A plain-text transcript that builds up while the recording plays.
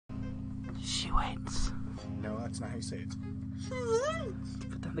She waits. No, that's not how you say it.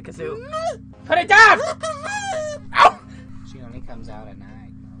 Put down the kazoo. Put it down! Ow! She only comes out at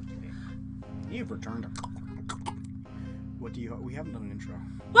night. You've returned. What do you... We haven't done an intro.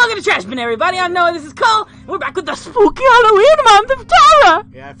 Welcome to TrashBin, everybody. I'm Noah. This is Cole. And we're back with the spooky Halloween month of terror.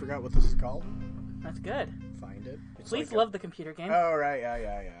 Yeah, I forgot what this is called. That's good. Find it. It's Please like love the computer game. Oh, right.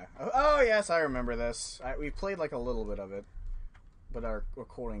 Yeah. Oh, yes, I remember this. We played like a little bit of it. But our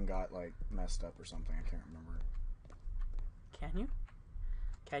recording got like messed up or something. I can't remember. Can you?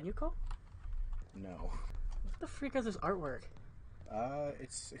 Can you, Cole? No. What the freak is this artwork?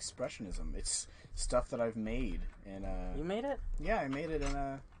 It's expressionism. It's stuff that I've made. And You made it? Yeah, I made it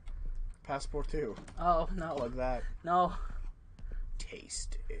in Passport 2. Oh, no. Plug that. No.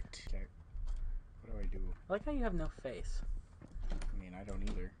 Taste it. Okay. What do I do? I like how you have no face. I mean, I don't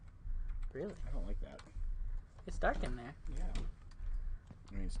either. Really? I don't like that. It's dark in there. Yeah.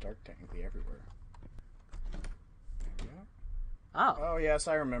 I mean, it's dark technically everywhere. There we go. Oh. Oh, yes,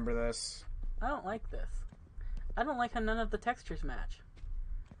 I remember this. I don't like this. I don't like how none of the textures match.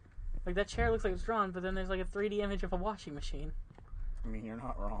 Like, that chair looks like it's drawn, but then there's like a 3D image of a washing machine. I mean, you're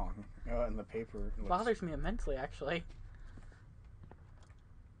not wrong. And the paper looks... Bothers me immensely, actually.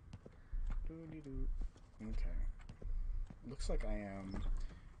 Okay. Looks like I am...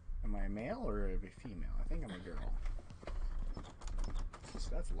 Am I a male or a female? I think I'm a girl. So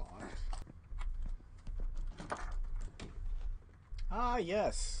that's locked. Ah,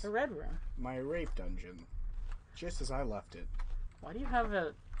 yes. The red room. My rape dungeon. Just as I left it. Why do you have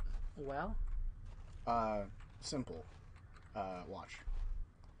a... well? Simple. Watch.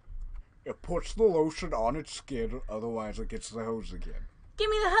 It puts the lotion on its skin, otherwise it gets the hose again. Give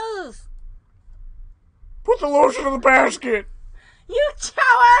me the hose! Put the lotion in the basket! You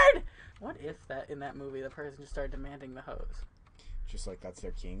coward! What if that in that movie the person just started demanding the hose? Just like that's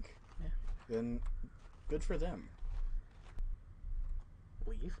their kink. Yeah. Then, good for them.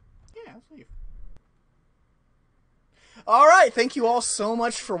 Leave? Yeah, let's leave. Alright, thank you all so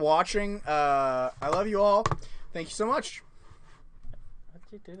much for watching. I love you all. Thank you so much. What'd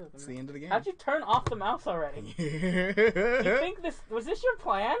you do to them? It's the end of the game. How'd you turn off the mouse already? You think this... was this your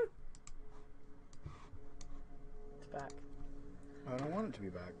plan? It's back. I don't want it to be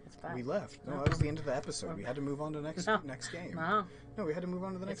back. It's back. We left. No, No. that was the end of the episode. We had to move on to the next game. No. No, we had to move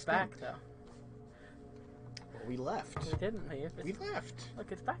on to the next It's back, game. though. Well, we left. We didn't leave. We left.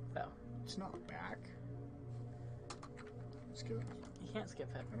 Look, it's back, though. It's not back. Skip it. You can't skip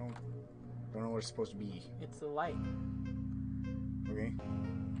it. I don't know what it's supposed to be. It's the light. Okay.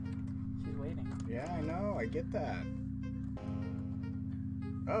 She's waiting. Yeah, I know. I get that.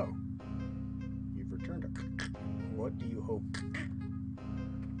 Oh. You've returned a... What do you hope?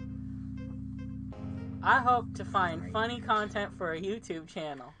 I hope to find funny content for a YouTube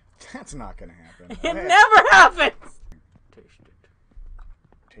channel. That's not gonna happen. It never happens!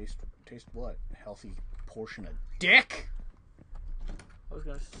 Taste it. Taste what? A healthy portion of dick? I was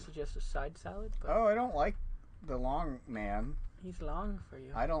gonna suggest a side salad, but... Oh, I don't like the long man. He's long for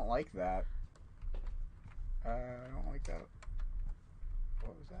you. I don't like that. I don't like that.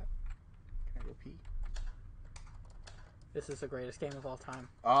 What was that? Can I go pee? This is the greatest game of all time.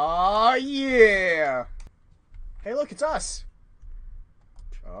 Oh, yeah! Hey, look, it's us!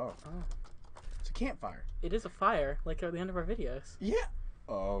 Oh. It's a campfire. It is a fire, like at the end of our videos. Yeah.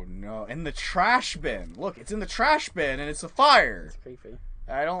 Oh, no. In the trash bin. Look, it's in the trash bin, and it's a fire. It's creepy.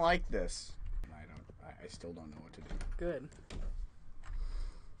 I don't like this. I still don't know what to do. Good.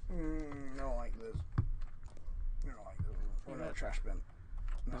 I don't like this. I don't like this. Or no trash bin.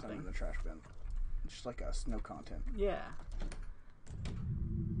 Nothing in the trash bin. Just like us, no content. Yeah.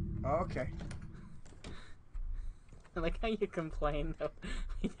 Okay. I like how you complain that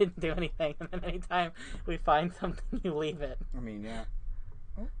we didn't do anything, and then anytime we find something, you leave it. I mean, yeah.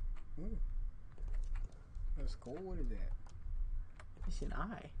 Oh. Ooh. That's cool. What is that? It's an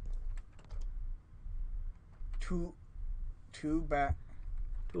eye. Two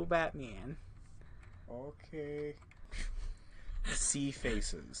Batman. Okay. See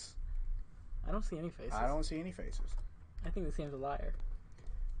faces. I don't see any faces. I don't see any faces. I think this game's a liar.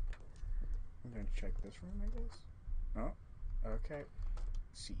 I'm going to check this room, I guess. Oh, okay.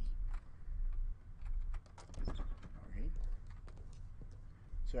 See. Okay.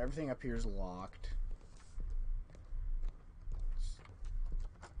 So everything up here is locked.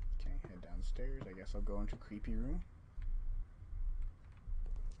 Okay, head downstairs. I guess I'll go into creepy room.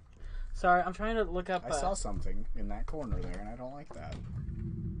 Sorry, I'm trying to look up... I saw something in that corner there, and I don't like that.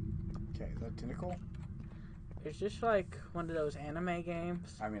 Okay, is that tentacle? It's just like one of those anime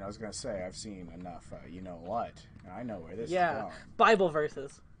games. I mean, I was going to say, I've seen enough, you know what. I know where this is Yeah, going. Bible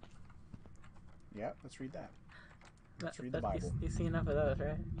verses. Yeah, let's read that. Let's read the Bible. Bible. You see enough of those,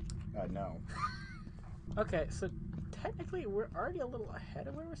 right? No. Okay, so technically we're already a little ahead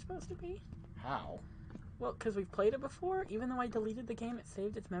of where we're supposed to be. How? Well, because we've played it before. Even though I deleted the game, it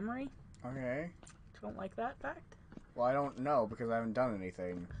saved its memory. Okay. Don't like that fact. Well, I don't know because I haven't done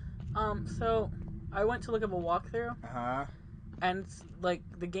anything. So I went to look up a walkthrough. Uh-huh. And, like,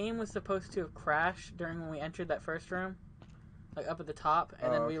 the game was supposed to have crashed during when we entered that first room. Like, up at the top,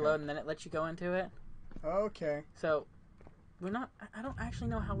 and then reload, and then it lets you go into it. Okay. So, I don't actually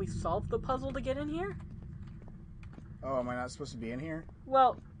know how we solved the puzzle to get in here. Oh, am I not supposed to be in here?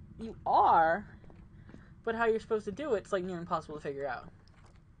 Well, you are, but how you're supposed to do it's, like, near impossible to figure out.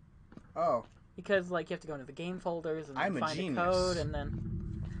 Oh. Because, like, you have to go into the game folders, and then find a code, and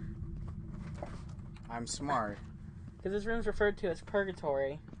then... I'm smart. Because this room's referred to as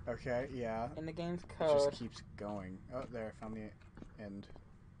Purgatory. Okay, yeah. In the game's code. It just keeps going. Oh, there, I found the end.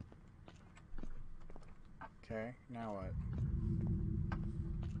 Okay, now what?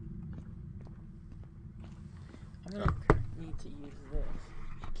 I'm gonna need to use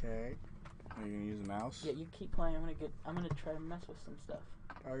this. Okay. Are you gonna use the mouse? Yeah, you keep playing. I'm gonna try to mess with some stuff.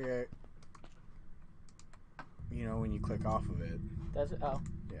 Okay. You know when you click off of it. Does it? Oh.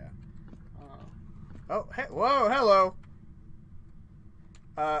 Yeah. Oh, hey, whoa, hello.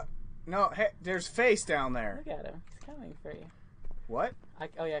 No, hey, there's face down there. Look at him. He's coming for you. What?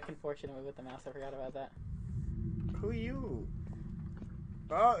 Oh yeah, I can fortune him with the mouse. I forgot about that. Who are you?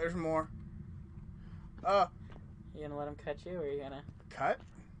 Oh, there's more. You gonna let him catch you, or are you gonna cut?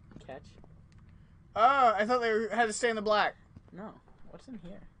 Catch? Oh, I thought they had to stay in the black. No. What's in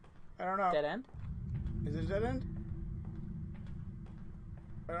here? I don't know. Dead end? Is it a dead end?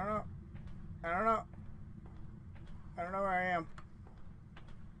 I don't know. I don't know. I don't know where I am.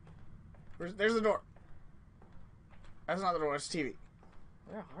 There's the door. That's not the door, it's TV.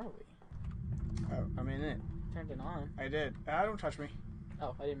 Where are we? Oh, I'm in it. Turned it on. I did. Don't touch me.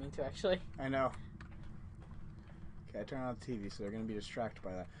 Oh, I didn't mean to, actually. I know. Okay, I turned on the TV, so they're going to be distracted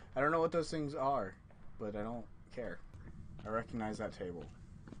by that. I don't know what those things are, but I don't care. I recognize that table.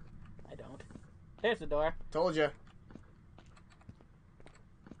 I don't. There's the door. Told you.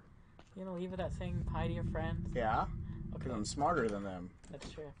 You gonna leave without saying hi to your friends? Yeah. Because I'm smarter than them. That's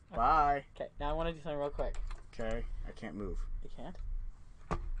true. Okay. Bye. Okay, now I want to do something real quick. Okay, I can't move. You can't?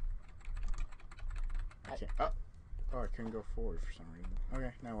 I can't. Oh, I couldn't go forward for some reason.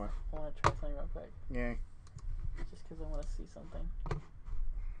 Okay, now what? I want to try something real quick. Yay. Just because I want to see something.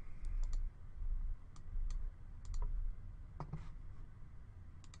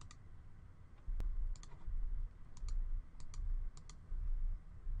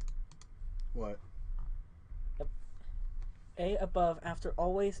 What? A above, after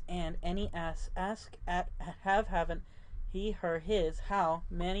always, and any ask at have haven't, he her his how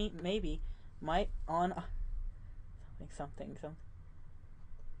many maybe might on something.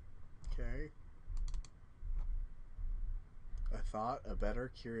 Okay. A thought, a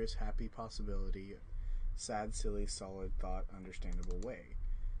better, curious, happy possibility, sad, silly, solid thought, understandable way.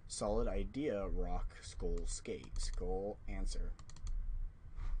 Solid idea, rock, skull, skate, skull, answer.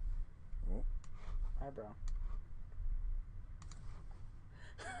 Oh. Eyebrow.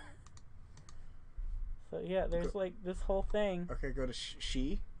 So yeah, there's like this whole thing. Okay, go to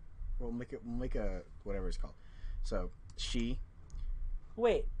she. We'll make a whatever it's called. So she.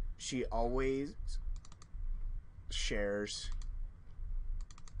 Wait. She always shares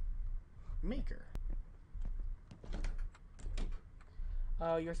maker.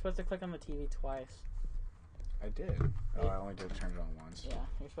 Oh, you're supposed to click on the TV twice. I did. Oh, I only did turn it on once. Yeah,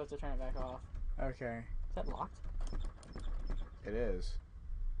 you're supposed to turn it back off. Okay. Is that locked? It is.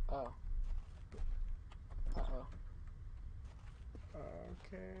 Oh. Uh-oh.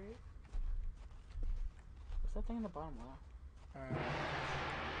 Okay. What's that thing in the bottom left?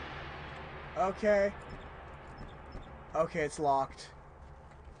 Okay. Okay, it's locked.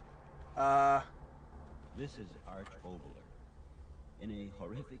 This is Arch Obler. In a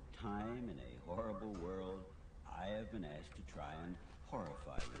horrific time, in a horrible world, I have been asked to try and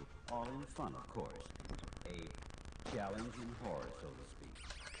horrify you. All in fun, of course. A challenge in horror, so to speak.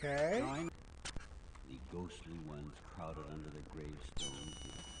 Okay. The ghostly ones crowded under the gravestones,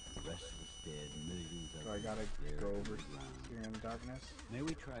 the restless dead, millions of So I gotta go over here in the darkness. May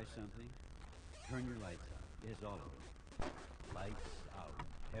we try something? Turn your lights out. Yes, all of them. Lights out.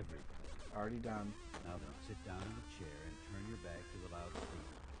 Everybody. Already done. Now then, sit down in a chair and turn your back to the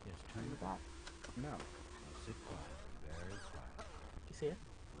loudspeaker. Yes, turn your back. No. Now sit quiet. Very quiet. You see it?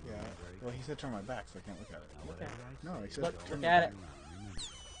 Yeah. Well, he said turn my back, so I can't look at it. Now, whatever I No, say, he said Look turn at it. remember.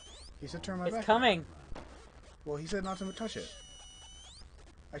 He said turn my back. It's coming. Well, he said not to touch it.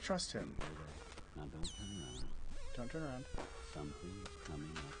 I trust him. Now don't turn around. Don't turn around. Something's coming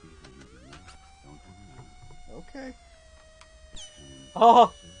up behind you. Don't turn around. Okay. It's coming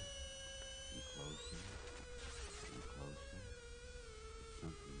Oh! closer and closer and closer.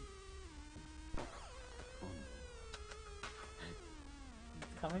 Something. Oh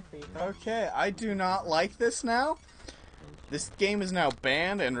It's coming for you. Okay, I do not like this now. This game is now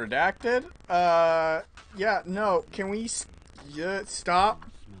banned and redacted. Yeah, no. Can we stop?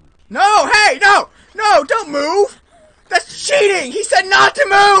 No, hey, no! No, don't move! That's cheating! He said not to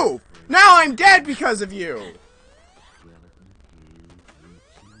move! Now I'm dead because of you!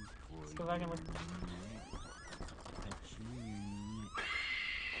 Let's go back and look.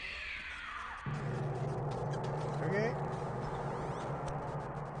 Okay.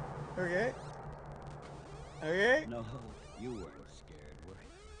 Okay. Okay. No, you weren't scared, were you?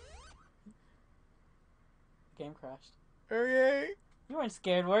 Game crashed. Okay. You weren't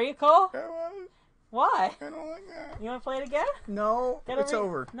scared, were you, Cole? I was. Why? I don't like that. You want to play it again? No, it's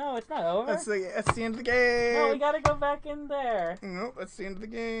over. No, it's not over. That's the end of the game. No, we gotta go back in there. Nope, that's the end of the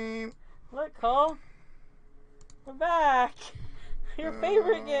game. Look, Cole. We're back. Your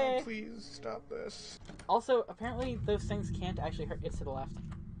favorite game. Please stop this. Also, apparently those things can't actually hurt. It's to the left.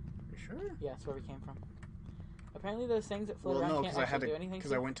 You sure? Yeah, that's where we came from. Apparently those things that float Well, around no, can't because I actually had do to. anything.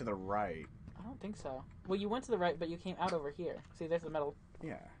 Because I went to the right. I don't think so. Well, you went to the right, but you came out over here. See, there's the metal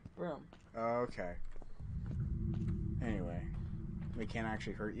Yeah. room. Okay. Anyway, they can't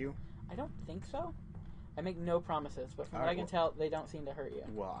actually hurt you. I don't think so. I make no promises, but from what Alright, I can tell, they don't seem to hurt you.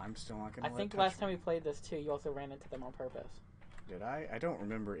 Well, I'm still not gonna. I think last time we played this too, you also ran into them on purpose. Did I? I don't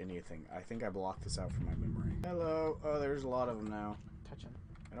remember anything. I think I blocked this out from my memory. Hello. Oh, there's a lot of them now. Touch them.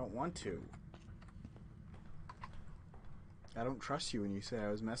 I don't want to. I don't trust you when you said I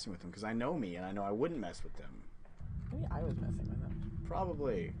was messing with them because I know me and I know I wouldn't mess with them. Maybe I was messing with them.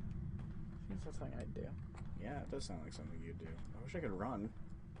 Probably. Seems like something I'd do. Yeah, it does sound like something you'd do. I wish I could run.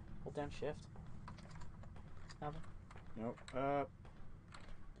 Hold down shift. Nothing. Nope. They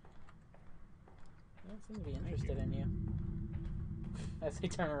don't seem to be interested in you. As they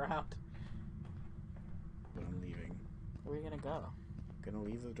turn around. But I'm leaving. Where are you gonna go? I'm gonna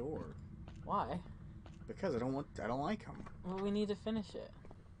leave the door Why? because I don't like them. Well, we need to finish it.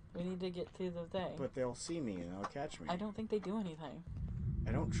 We need to get through the thing. But they'll see me and they'll catch me. I don't think they do anything.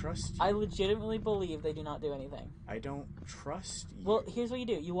 I don't trust you. I legitimately believe they do not do anything. I don't trust you. Well, here's what you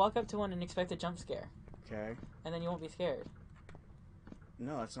do. You walk up to one and expect a jump scare. Okay. And then you won't be scared.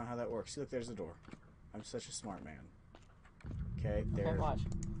 No, that's not how that works. See, look, there's the door. I'm such a smart man. Okay, there. Okay, watch.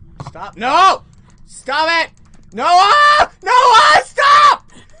 Stop. No! Stop it! Noah! Noah, stop!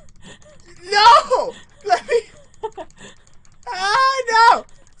 No! Let me... no!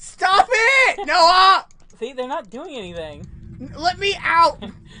 Stop it! Noah! See, they're not doing anything. Let me out!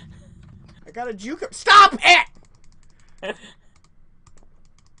 I gotta juke him. Stop it! I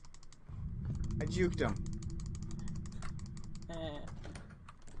juked him.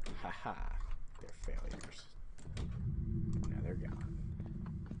 Haha. They're failures. Now they're gone.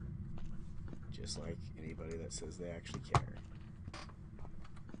 Just like anybody that says they actually care.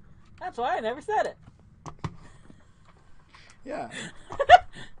 That's why I never said it. Yeah.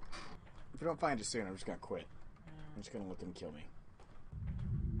 If we don't find it soon, I'm just gonna quit. I'm just gonna let them kill me.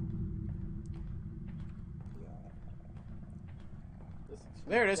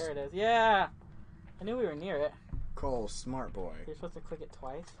 There it is. There it is. Yeah. I knew we were near it. Cole, smart boy. You're supposed to click it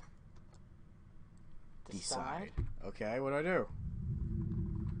twice. Decide. Okay, what do I do?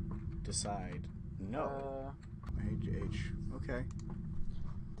 Decide. No. H. Okay.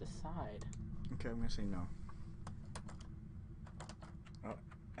 Decide. Okay, I'm gonna say no. Oh,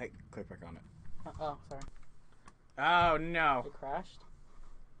 hey, click back on it. Oh, sorry. Oh no! It crashed?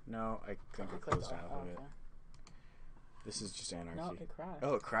 No, I think I closed out of it. Okay. This is just anarchy. No, it crashed.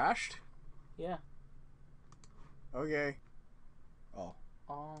 Oh, it crashed? Yeah. Okay. Oh.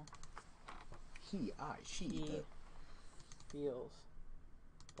 All He, I, she, he feels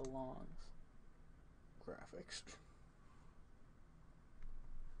belongs. graphics.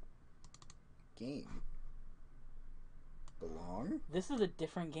 Game. Belong? This is a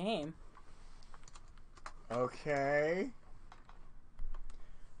different game. Okay.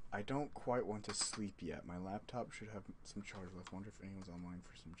 I don't quite want to sleep yet. My laptop should have some charge left. Wonder if anyone's online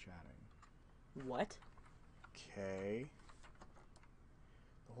for some chatting. What? Okay.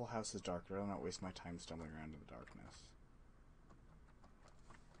 The whole house is dark. I'd rather not waste my time stumbling around in the darkness.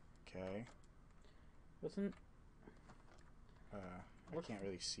 Okay. Wasn't... I can't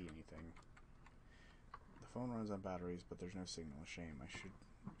really see anything. The phone runs on batteries, but there's no signal. Shame. I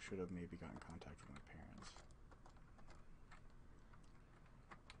should have maybe gotten contact with my parents.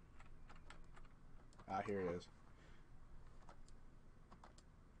 Ah, here it is.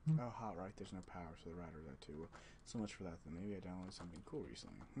 Oh, hot, right? There's no power, so the router that too. Well, so much for that then. Maybe I downloaded something cool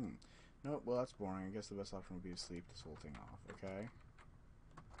recently. Nope, well that's boring. I guess the best option would be to sleep this whole thing off, okay?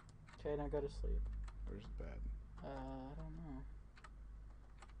 Okay, now go to sleep. Where's the bed? I don't know.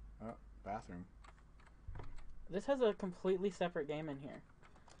 Oh, bathroom. This has a completely separate game in here.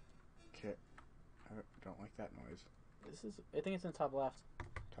 Okay. I don't like that noise. This is, I think it's in the top left.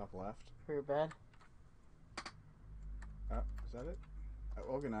 Top left? For your bed. Oh, is that it? Oh,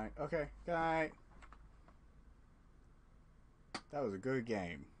 well, good night. Okay, good night. That was a good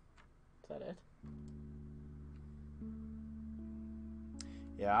game. Is that it?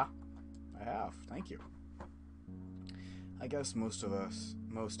 Yeah, I have. Thank you. I guess most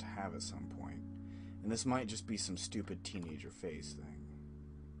have at some point. And this might just be some stupid teenager phase thing.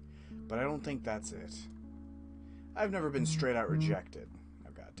 But I don't think that's it. I've never been straight out rejected.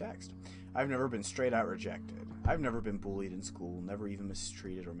 I've got a text. I've never been straight out rejected. I've never been bullied in school, never even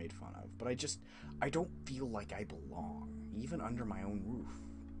mistreated or made fun of. But I don't feel like I belong, even under my own roof.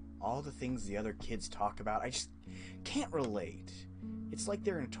 All the things the other kids talk about, I just can't relate. It's like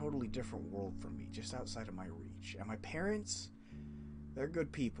they're in a totally different world from me, just outside of my reach. And my parents, they're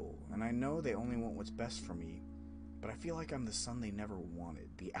good people, and I know they only want what's best for me, but I feel like I'm the son they never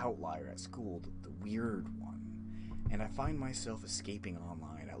wanted, the outlier at school, the weird one. And I find myself escaping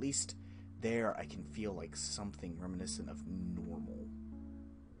online. At least there I can feel like something reminiscent of normal.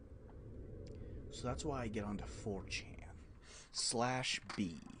 So that's why I get onto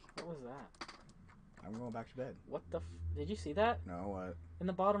 4chan/B. What was that? I'm going back to bed. What the did you see that? No, what? In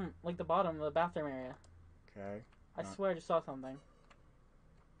the bottom, like the bottom of the bathroom area. Okay. I swear I just saw something.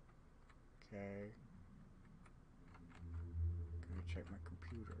 Okay. Gonna check my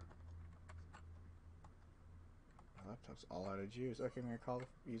computer. My laptop's all out of juice. Okay, I'm gonna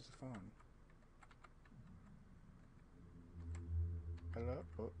use the phone. Hello?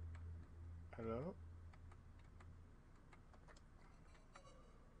 Oh. Hello?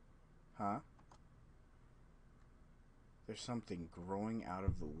 Huh? There's something growing out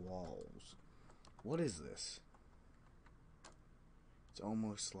of the walls. What is this? It's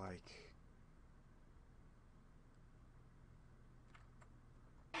almost like...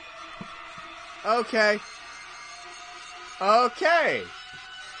 Okay. Okay.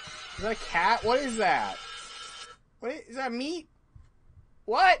 Is that a cat? What is that? What is that, meat?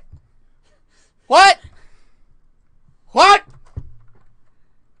 What? What? What?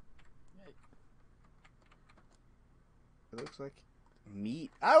 It looks like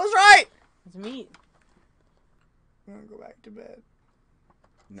meat. I was right! It's meat. I'm gonna go back to bed.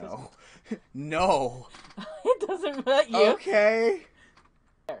 No. No. It doesn't let you. Okay.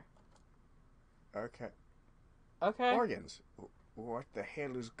 Okay. Okay. Organs. What the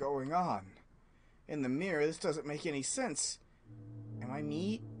hell is going on? In the mirror, this doesn't make any sense. Am I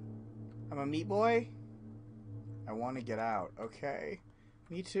meat? I'm a meat boy? I want to get out. Okay.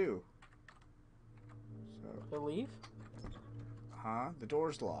 Me too. So. To leave? Huh? The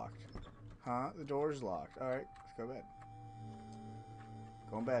door's locked. Huh? The door's locked. Alright, let's go to bed.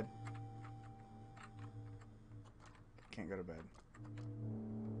 Go in bed. Can't go to bed.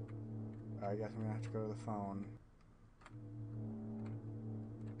 I guess I'm gonna have to go to the phone.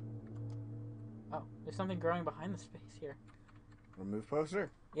 Oh, there's something growing behind the space here. Remove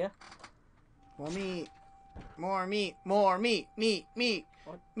poster? Yeah. More meat. More meat. More meat. Meat. Meat.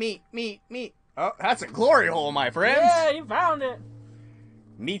 What? Meat. Meat. Meat. Oh, that's a glory hole, my friends. Yeah, you found it.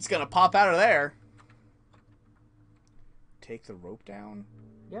 Meat's gonna pop out of there. Take the rope down?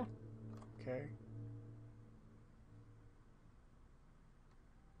 Yeah. Okay.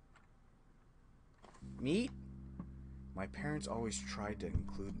 Meat? My parents always tried to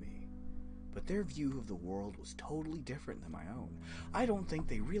include me, but their view of the world was totally different than my own. I don't think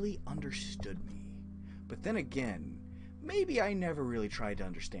they really understood me. But then again, maybe I never really tried to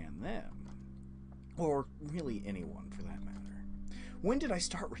understand them. Or really anyone, for that matter. When did I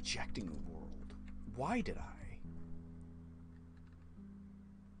start rejecting the world? Why did I?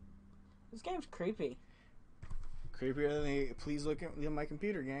 This game's creepy. Creepier than the please look at my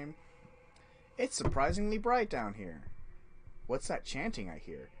computer game. It's surprisingly bright down here. What's that chanting I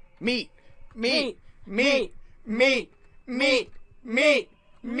hear? Meat! Meat! Meat! Meat! Meat! Meat!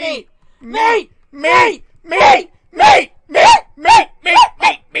 Meat! Meat! Meat! Meat! Meat! Meat! Meat! Meat!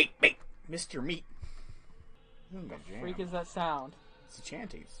 Meat! Meat! Mr. Meat. What the freak is that sound? It's the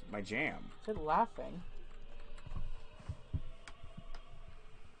chanting. It's my jam. Is it laughing?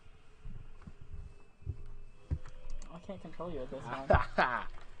 I can't control you at this time.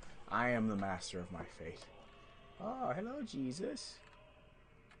 I am the master of my fate. Oh, hello, Jesus.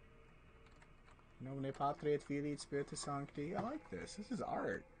 Nomine Patri et Filii et Spiritus Sancti. I like this. This is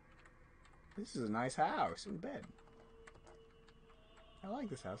art. This is a nice house and bed. I like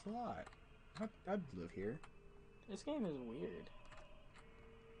this house a lot. I'd live here. This game is weird.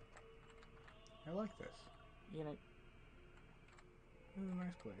 I like this. You know. This is a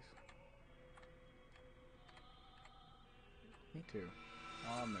nice place. Me too.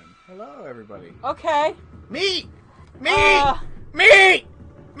 Amen. Hello, everybody. Okay. Meat! Meat! Meat!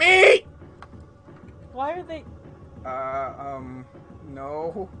 Meat! Why are they?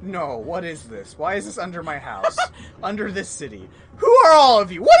 No. No, what is this? Why is this under my house? Under this city? Who are all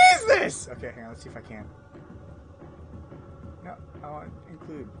of you? What is this? Okay, hang on, let's see if I can. No, I want to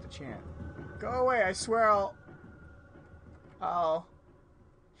include the chant. Go away, I swear I'll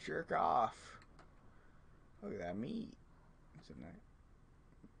jerk off. Look at that meat. Is it nice?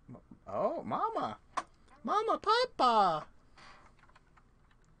 Oh, Mama! Mama, Papa!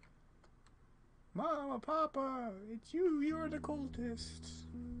 Mama, Papa, it's you. You're the cultists.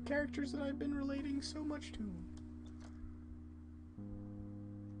 Characters that I've been relating so much to.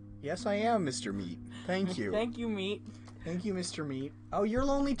 Yes, I am, Mr. Meat. Thank you. Thank you, Meat. Thank you, Mr. Meat. Oh, you're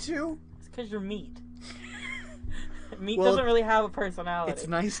lonely too? It's because you're meat. Meat Well, doesn't really have a personality. It's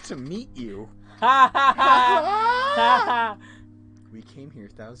nice to meet you. Ha ha ha! We came here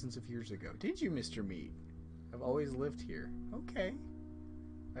thousands of years ago. Did you, Mr. Meat? I've always lived here. Okay.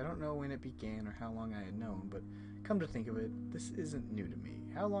 I don't know when it began or how long I had known, but come to think of it, this isn't new to me.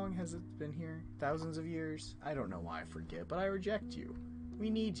 How long has it been here? Thousands of years? I don't know why I forget, but I reject you. We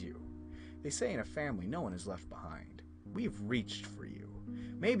need you. They say in a family, no one is left behind. We've reached for you.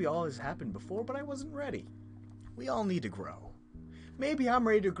 Maybe all has happened before, but I wasn't ready. We all need to grow. Maybe I'm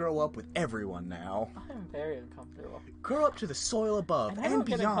ready to grow up with everyone now. I'm very uncomfortable. Grow up to the soil above And and, I don't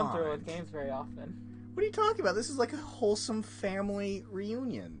get beyond. uncomfortable with games very often. What are you talking about? This is like a wholesome family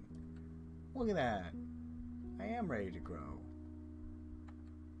reunion. Look at that. I am ready to grow.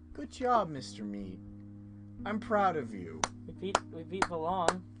 Good job, Mr. Meat. I'm proud of you. We beat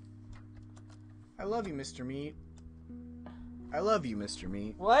Belong. I love you, Mr. Meat. I love you, Mr.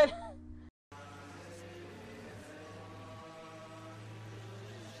 Meat. What?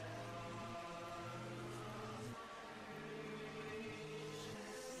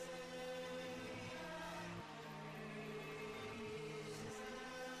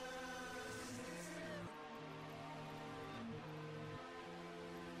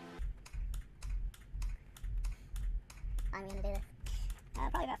 I'm gonna do this.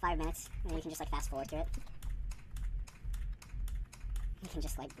 Probably about 5 minutes, and then you can just like fast forward to it. You can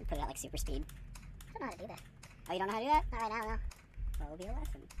just like put it at like super speed. I don't know how to do that. Oh, you don't know how to do that? Not right now, no. Well, it'll be a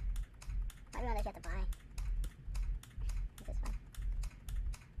lesson. Maybe one that you have to buy. This is fun.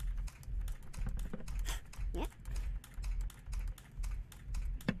 Yeah.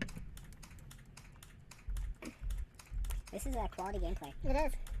 This is a quality gameplay. It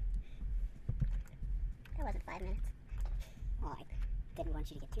is. That wasn't 5 minutes. Well, I didn't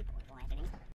want you to get too bored while editing.